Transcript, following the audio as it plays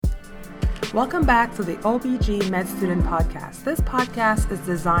Welcome back to the OBG Med Student Podcast. This podcast is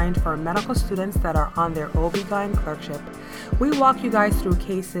designed for medical students that are on their OB-GYN clerkship. We walk you guys through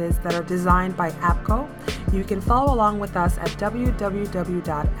cases that are designed by APGO. You can follow along with us at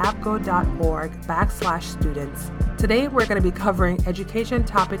www.apgo.org/students. Today we're going to be covering education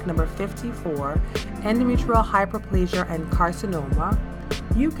topic number 54, Endometrial Hyperplasia and Carcinoma.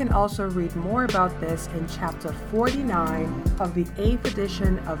 You can also read more about this in Chapter 49 of the 8th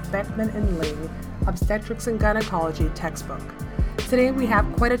edition of Beckman and Ling Obstetrics and Gynecology textbook. Today we have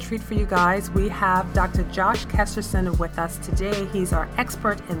quite a treat for you guys. We have Dr. Josh Kesterson with us today. He's our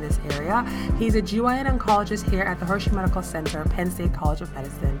expert in this area. He's a GYN oncologist here at the Hershey Medical Center, Penn State College of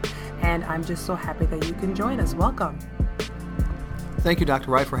Medicine, and I'm just so happy that you can join us. Welcome. Thank you, Dr.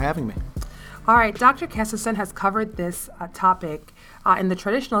 Wright, for having me. All right, Dr. Kesterson has covered this topic in the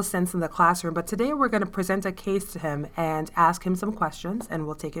traditional sense in the classroom, but today we're going to present a case to him and ask him some questions, and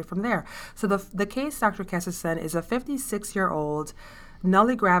we'll take it from there. So the case, Dr. Kesterson, is a 56-year-old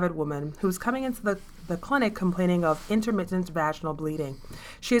nullly gravid woman who's coming into the clinic complaining of intermittent vaginal bleeding.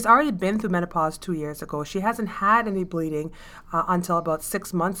 She has already been through menopause 2 years ago. She hasn't had any bleeding until about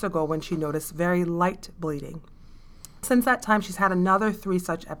 6 months ago when she noticed very light bleeding. Since that time, she's had another 3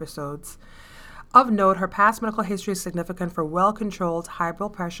 such episodes. Of note, her past medical history is significant for well-controlled high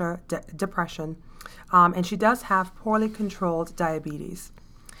blood pressure, depression, and she does have poorly controlled diabetes.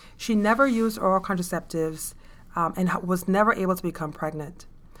 She never used oral contraceptives and was never able to become pregnant.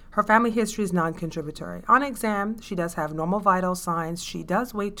 Her family history is non-contributory. On exam, she does have normal vital signs. She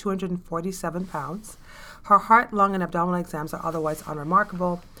does weigh 247 pounds. Her heart, lung, and abdominal exams are otherwise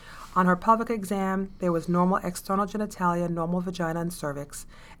unremarkable. On her pelvic exam, there was normal external genitalia, normal vagina and cervix.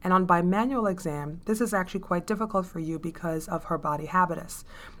 And on bimanual exam, this is actually quite difficult for you because of her body habitus.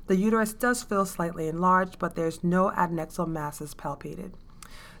 The uterus does feel slightly enlarged, but there's no adnexal masses palpated.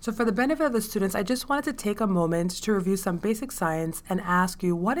 So for the benefit of the students, I just wanted to take a moment to review some basic science and ask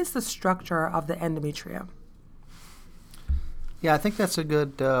you, what is the structure of the endometrium? Yeah, I think that's a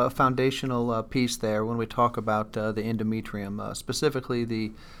good foundational piece there when we talk about the endometrium, specifically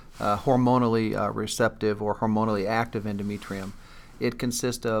the hormonally receptive or hormonally active endometrium. It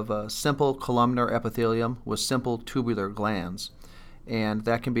consists of a simple columnar epithelium with simple tubular glands, and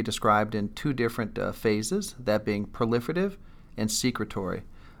that can be described in 2 different phases, that being proliferative and secretory.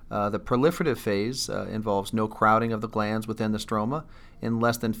 The proliferative phase involves no crowding of the glands within the stroma and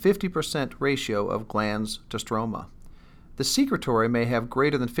less than 50% ratio of glands to stroma. The secretory may have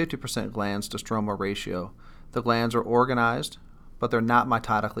greater than 50% glands to stroma ratio. The glands are organized, but they're not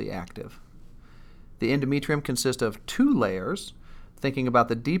mitotically active. The endometrium consists of 2 layers. Thinking about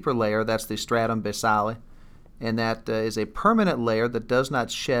the deeper layer, that's the stratum basale, and that is a permanent layer that does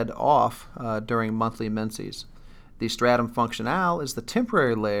not shed off during monthly menses. The stratum functionale is the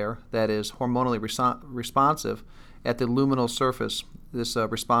temporary layer that is hormonally responsive at the luminal surface. This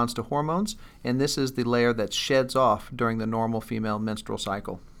responds to hormones, and this is the layer that sheds off during the normal female menstrual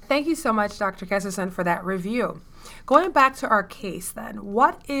cycle. Thank you so much, Dr. Kesterson, for that review. Going back to our case then,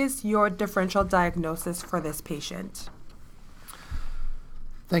 what is your differential diagnosis for this patient?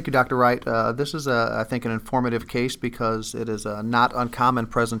 Thank you, Dr. Wright. This is, I think, an informative case because it is a not uncommon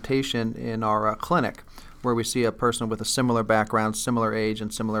presentation in our clinic where we see a person with a similar background, similar age,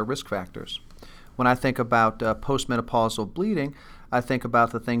 and similar risk factors. When I think about postmenopausal bleeding, I think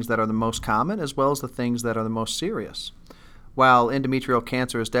about the things that are the most common as well as the things that are the most serious. While endometrial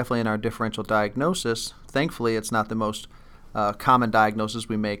cancer is definitely in our differential diagnosis, thankfully it's not the most common diagnosis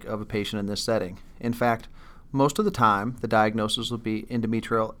we make of a patient in this setting. In fact, most of the time, the diagnosis will be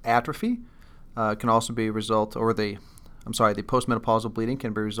endometrial atrophy. It can also be a result, the postmenopausal bleeding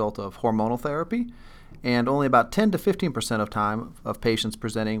can be a result of hormonal therapy, and only about 10 to 15% of time of patients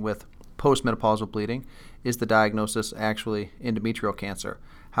presenting with postmenopausal bleeding is the diagnosis actually endometrial cancer.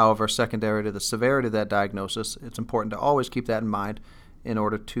 However, secondary to the severity of that diagnosis, it's important to always keep that in mind in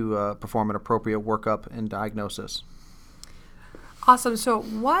order to perform an appropriate workup and diagnosis. Awesome. So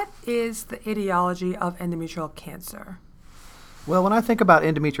what is the etiology of endometrial cancer? Well, when I think about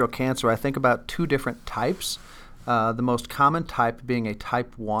endometrial cancer, I think about 2 different types. The most common type being a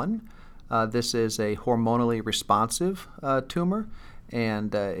type 1. This is a hormonally responsive tumor.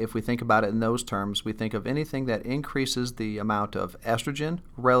 And if we think about it in those terms, we think of anything that increases the amount of estrogen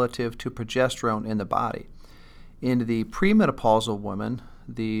relative to progesterone in the body. In the premenopausal woman,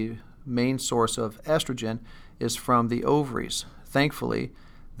 the main source of estrogen is from the ovaries. Thankfully,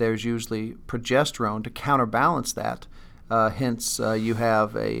 there's usually progesterone to counterbalance that. Hence, you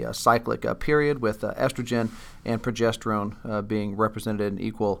have a cyclic period with estrogen and progesterone being represented in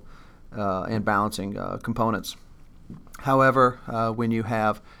equal and balancing components. However, when you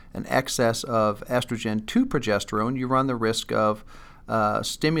have an excess of estrogen to progesterone, you run the risk of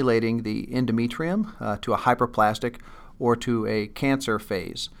stimulating the endometrium to a hyperplastic or to a cancer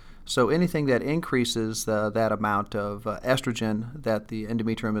phase. So anything that increases that amount of estrogen that the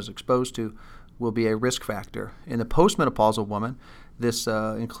endometrium is exposed to will be a risk factor. In the postmenopausal woman, this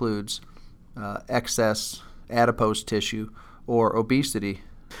includes excess adipose tissue or obesity.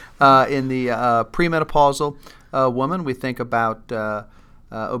 In the premenopausal woman, we think about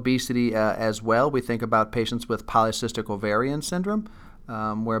obesity as well. We think about patients with polycystic ovarian syndrome,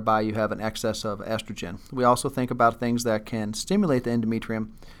 whereby you have an excess of estrogen. We also think about things that can stimulate the endometrium,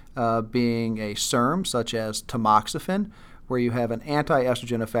 being a SERM, such as tamoxifen, where you have an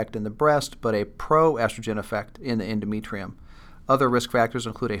anti-estrogen effect in the breast, but a pro-estrogen effect in the endometrium. Other risk factors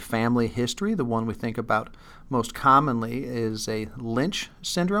include a family history. The one we think about most commonly is a Lynch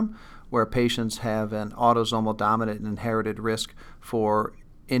syndrome, where patients have an autosomal dominant inherited risk for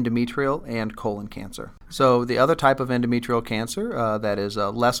endometrial and colon cancer. So the other type of endometrial cancer that is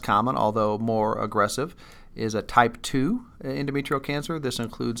less common, although more aggressive, is a type 2 endometrial cancer. This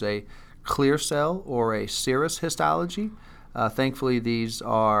includes a clear cell or a serous histology. Thankfully, these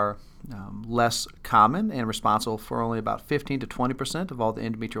are less common and responsible for only about 15 to 20% of all the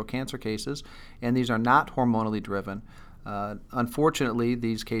endometrial cancer cases, and these are not hormonally driven. Unfortunately,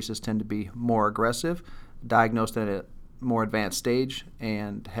 these cases tend to be more aggressive, diagnosed at a more advanced stage,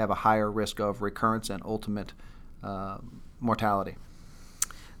 and have a higher risk of recurrence and ultimate mortality.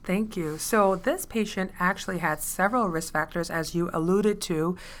 Thank you. So this patient actually had several risk factors, as you alluded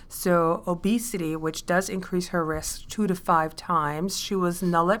to. So obesity, which does increase her risk 2 to 5 times. She was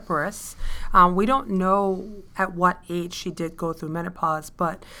nulliparous. We don't know at what age she did go through menopause,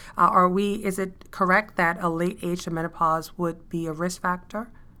 but is it correct that a late age to menopause would be a risk factor?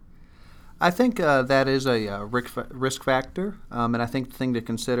 I think that is a risk factor, and I think the thing to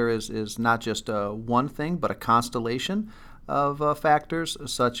consider is not just one thing, but a constellation of factors,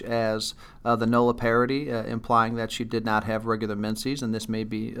 such as the nulliparity, implying that she did not have regular menses, and this may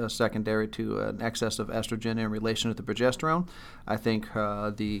be secondary to an excess of estrogen in relation to the progesterone. I think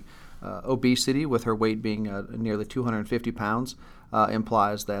the obesity, with her weight being nearly 250 pounds,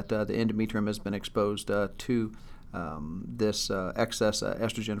 implies that the endometrium has been exposed to this excess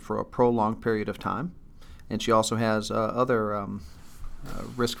estrogen for a prolonged period of time. And she also has other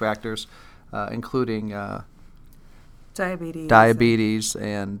risk factors, including diabetes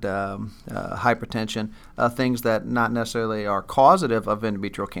and hypertension, things that not necessarily are causative of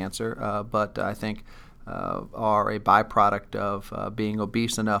endometrial cancer, but I think are a byproduct of being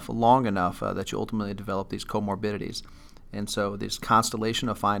obese enough, long enough, that you ultimately develop these comorbidities. And so this constellation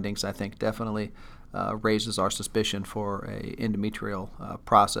of findings, I think, definitely raises our suspicion for a endometrial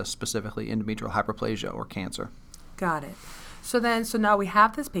process, specifically endometrial hyperplasia or cancer. Got it. So now we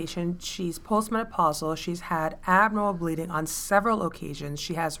have this patient. She's postmenopausal. She's had abnormal bleeding on several occasions.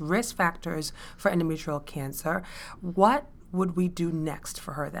 She has risk factors for endometrial cancer. What would we do next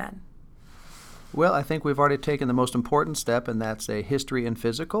for her then? Well, I think we've already taken the most important step, and that's a history and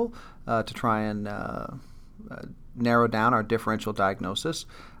physical to try and narrow down our differential diagnosis.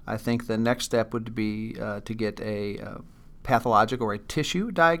 I think the next step would be to get a pathologic or a tissue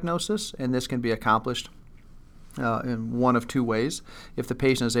diagnosis, and this can be accomplished in one of two ways. If the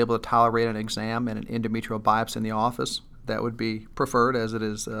patient is able to tolerate an exam and an endometrial biopsy in the office, that would be preferred, as it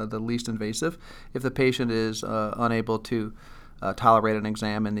is the least invasive. If the patient is unable to tolerate an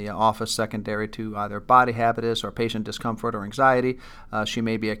exam in the office secondary to either body habitus or patient discomfort or anxiety, she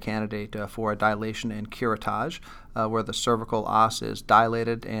may be a candidate for a dilation and curettage, where the cervical os is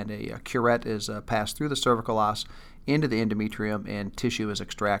dilated and a curette is passed through the cervical os into the endometrium, and tissue is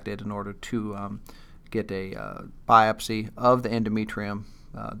extracted in order to get a biopsy of the endometrium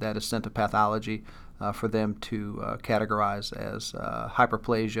that is sent to pathology for them to categorize as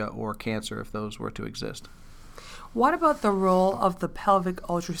hyperplasia or cancer if those were to exist. What about the role of the pelvic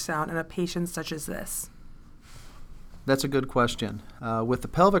ultrasound in a patient such as this? That's a good question. With the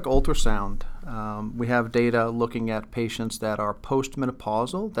pelvic ultrasound, we have data looking at patients that are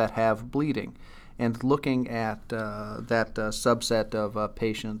postmenopausal that have bleeding. And looking at that subset of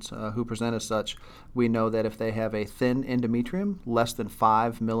patients who present as such, we know that if they have a thin endometrium, less than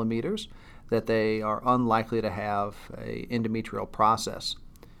 5 millimeters, that they are unlikely to have an endometrial process.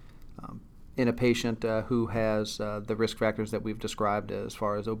 In a patient who has the risk factors that we've described as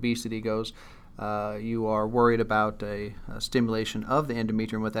far as obesity goes, you are worried about a stimulation of the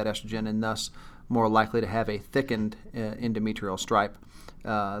endometrium with that estrogen, and thus more likely to have a thickened endometrial stripe.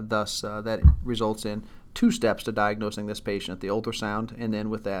 Thus, that results in 2 steps to diagnosing this patient: the ultrasound, and then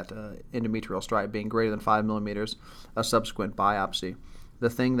with that endometrial stripe being greater than 5 millimeters, a subsequent biopsy. The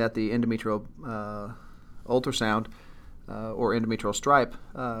thing that the endometrial ultrasound or endometrial stripe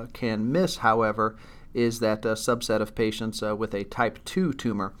can miss, however, is that subset of patients with a type 2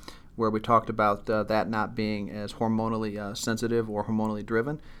 tumor, where we talked about that not being as hormonally sensitive or hormonally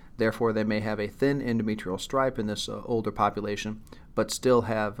driven. Therefore, they may have a thin endometrial stripe in this older population, but still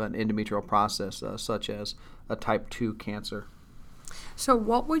have an endometrial process such as a type 2 cancer. So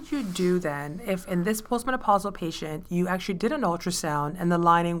what would you do then if in this postmenopausal patient you actually did an ultrasound and the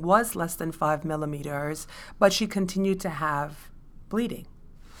lining was less than 5 millimeters, but she continued to have bleeding?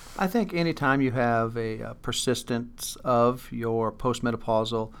 I think anytime you have a persistence of your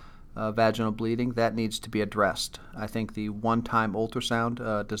postmenopausal vaginal bleeding, that needs to be addressed. I think the one-time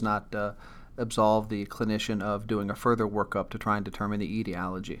ultrasound does not absolve the clinician of doing a further workup to try and determine the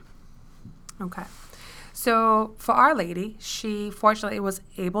etiology. Okay. So for Our Lady, she fortunately was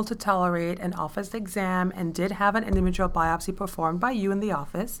able to tolerate an office exam and did have an endometrial biopsy performed by you in the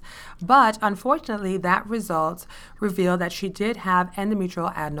office. But unfortunately, that result revealed that she did have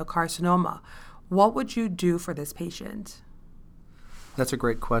endometrial adenocarcinoma. What would you do for this patient? That's a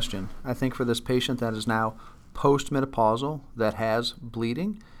great question. I think for this patient that is now postmenopausal, that has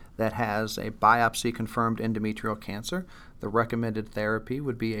bleeding, that has a biopsy-confirmed endometrial cancer, the recommended therapy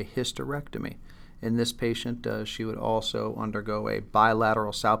would be a hysterectomy. In this patient, she would also undergo a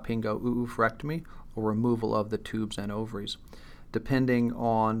bilateral salpingo oophorectomy or removal of the tubes and ovaries. Depending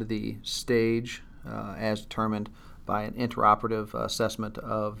on the stage as determined by an intraoperative assessment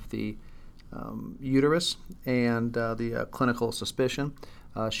of the uterus and the clinical suspicion,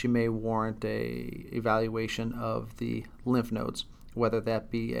 she may warrant a evaluation of the lymph nodes, whether that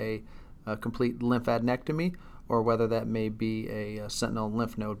be a complete lymphadenectomy or whether that may be a sentinel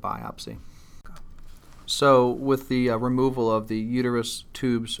lymph node biopsy. So with the removal of the uterus,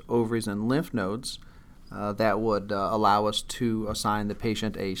 tubes, ovaries, and lymph nodes, that would allow us to assign the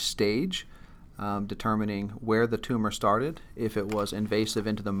patient a stage, determining where the tumor started, if it was invasive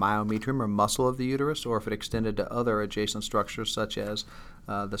into the myometrium or muscle of the uterus, or if it extended to other adjacent structures such as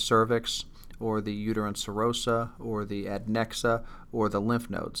the cervix, or the uterine serosa, or the adnexa, or the lymph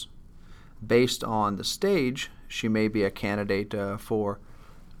nodes. Based on the stage, she may be a candidate for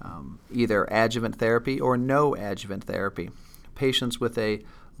either adjuvant therapy or no adjuvant therapy. Patients with a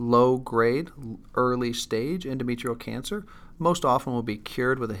low-grade, early-stage endometrial cancer most often will be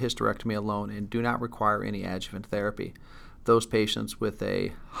cured with a hysterectomy alone and do not require any adjuvant therapy. Those patients with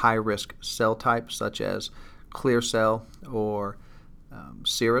a high-risk cell type, such as clear cell or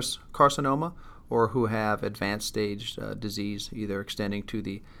serous carcinoma, or who have advanced stage disease, either extending to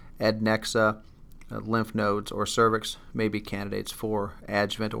the adnexa, lymph nodes, or cervix, may be candidates for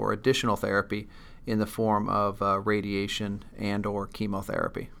adjuvant or additional therapy in the form of radiation and or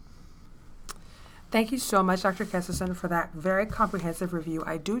chemotherapy. Thank you so much, Dr. Kesterson, for that very comprehensive review.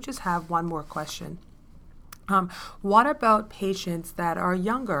 I do just have one more question. What about patients that are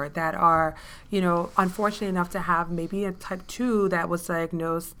younger, that are, unfortunate enough to have maybe a type 2 that was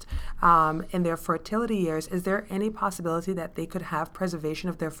diagnosed in their fertility years? Is there any possibility that they could have preservation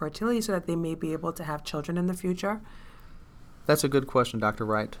of their fertility so that they may be able to have children in the future? That's a good question, Dr.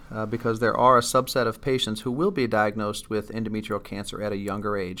 Wright, because there are a subset of patients who will be diagnosed with endometrial cancer at a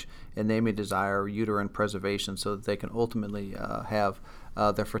younger age, and they may desire uterine preservation so that they can ultimately have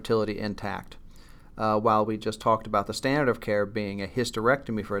their fertility intact. While we just talked about the standard of care being a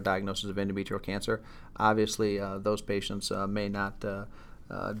hysterectomy for a diagnosis of endometrial cancer, obviously those patients may not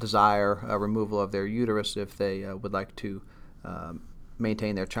desire a removal of their uterus if they would like to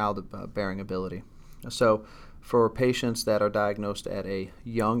maintain their childbearing ability. So for patients that are diagnosed at a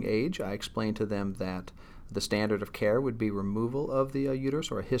young age, I explained to them that the standard of care would be removal of the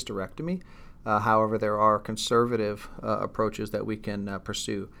uterus or a hysterectomy. However, there are conservative approaches that we can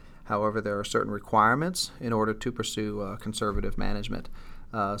pursue. However, there are certain requirements in order to pursue conservative management.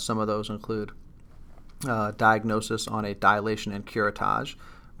 Some of those include diagnosis on a dilation and curettage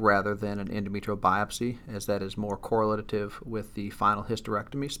rather than an endometrial biopsy, as that is more correlative with the final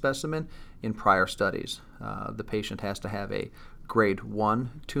hysterectomy specimen in prior studies. The patient has to have a grade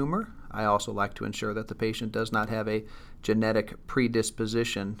 1 tumor. I also like to ensure that the patient does not have a genetic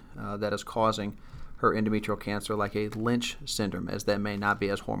predisposition that is causing her endometrial cancer, like a Lynch syndrome, as that may not be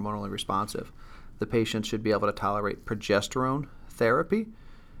as hormonally responsive. The patient should be able to tolerate progesterone therapy,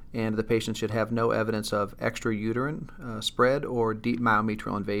 and the patient should have no evidence of extrauterine spread or deep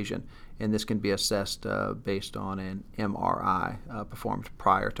myometrial invasion, and this can be assessed based on an MRI performed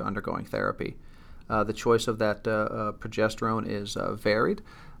prior to undergoing therapy. The choice of that progesterone is varied,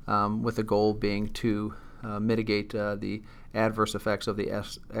 with the goal being to mitigate the adverse effects of the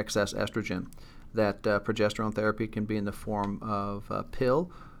excess estrogen. That progesterone therapy can be in the form of a pill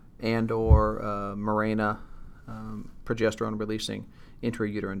and or Mirena progesterone-releasing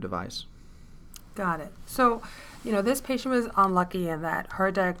intrauterine device. Got it. So, this patient was unlucky in that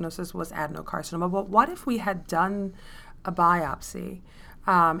her diagnosis was adenocarcinoma, but what if we had done a biopsy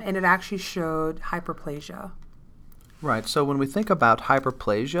and it actually showed hyperplasia? Right. So when we think about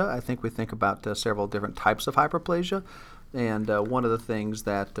hyperplasia, I think we think about several different types of hyperplasia. And one of the things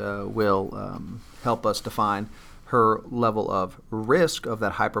that will help us define her level of risk of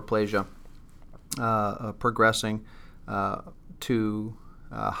that hyperplasia progressing to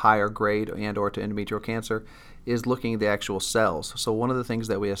higher grade and or to endometrial cancer is looking at the actual cells. So one of the things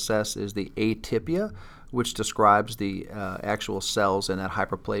that we assess is the atypia, which describes the actual cells in that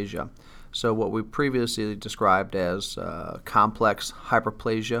hyperplasia. So what we previously described as complex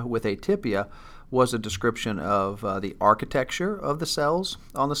hyperplasia with atypia was a description of the architecture of the cells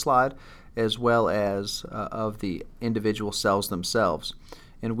on the slide, as well as of the individual cells themselves.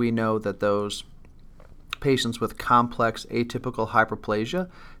 And we know that those patients with complex atypical hyperplasia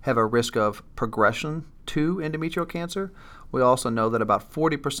have a risk of progression to endometrial cancer. We also know that about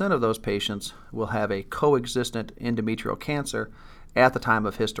 40% of those patients will have a coexistent endometrial cancer at the time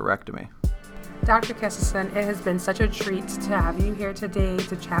of hysterectomy. Dr. Kesterson, it has been such a treat to have you here today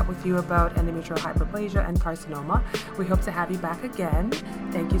to chat with you about endometrial hyperplasia and carcinoma. We hope to have you back again.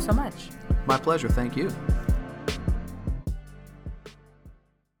 Thank you so much. My pleasure. Thank you.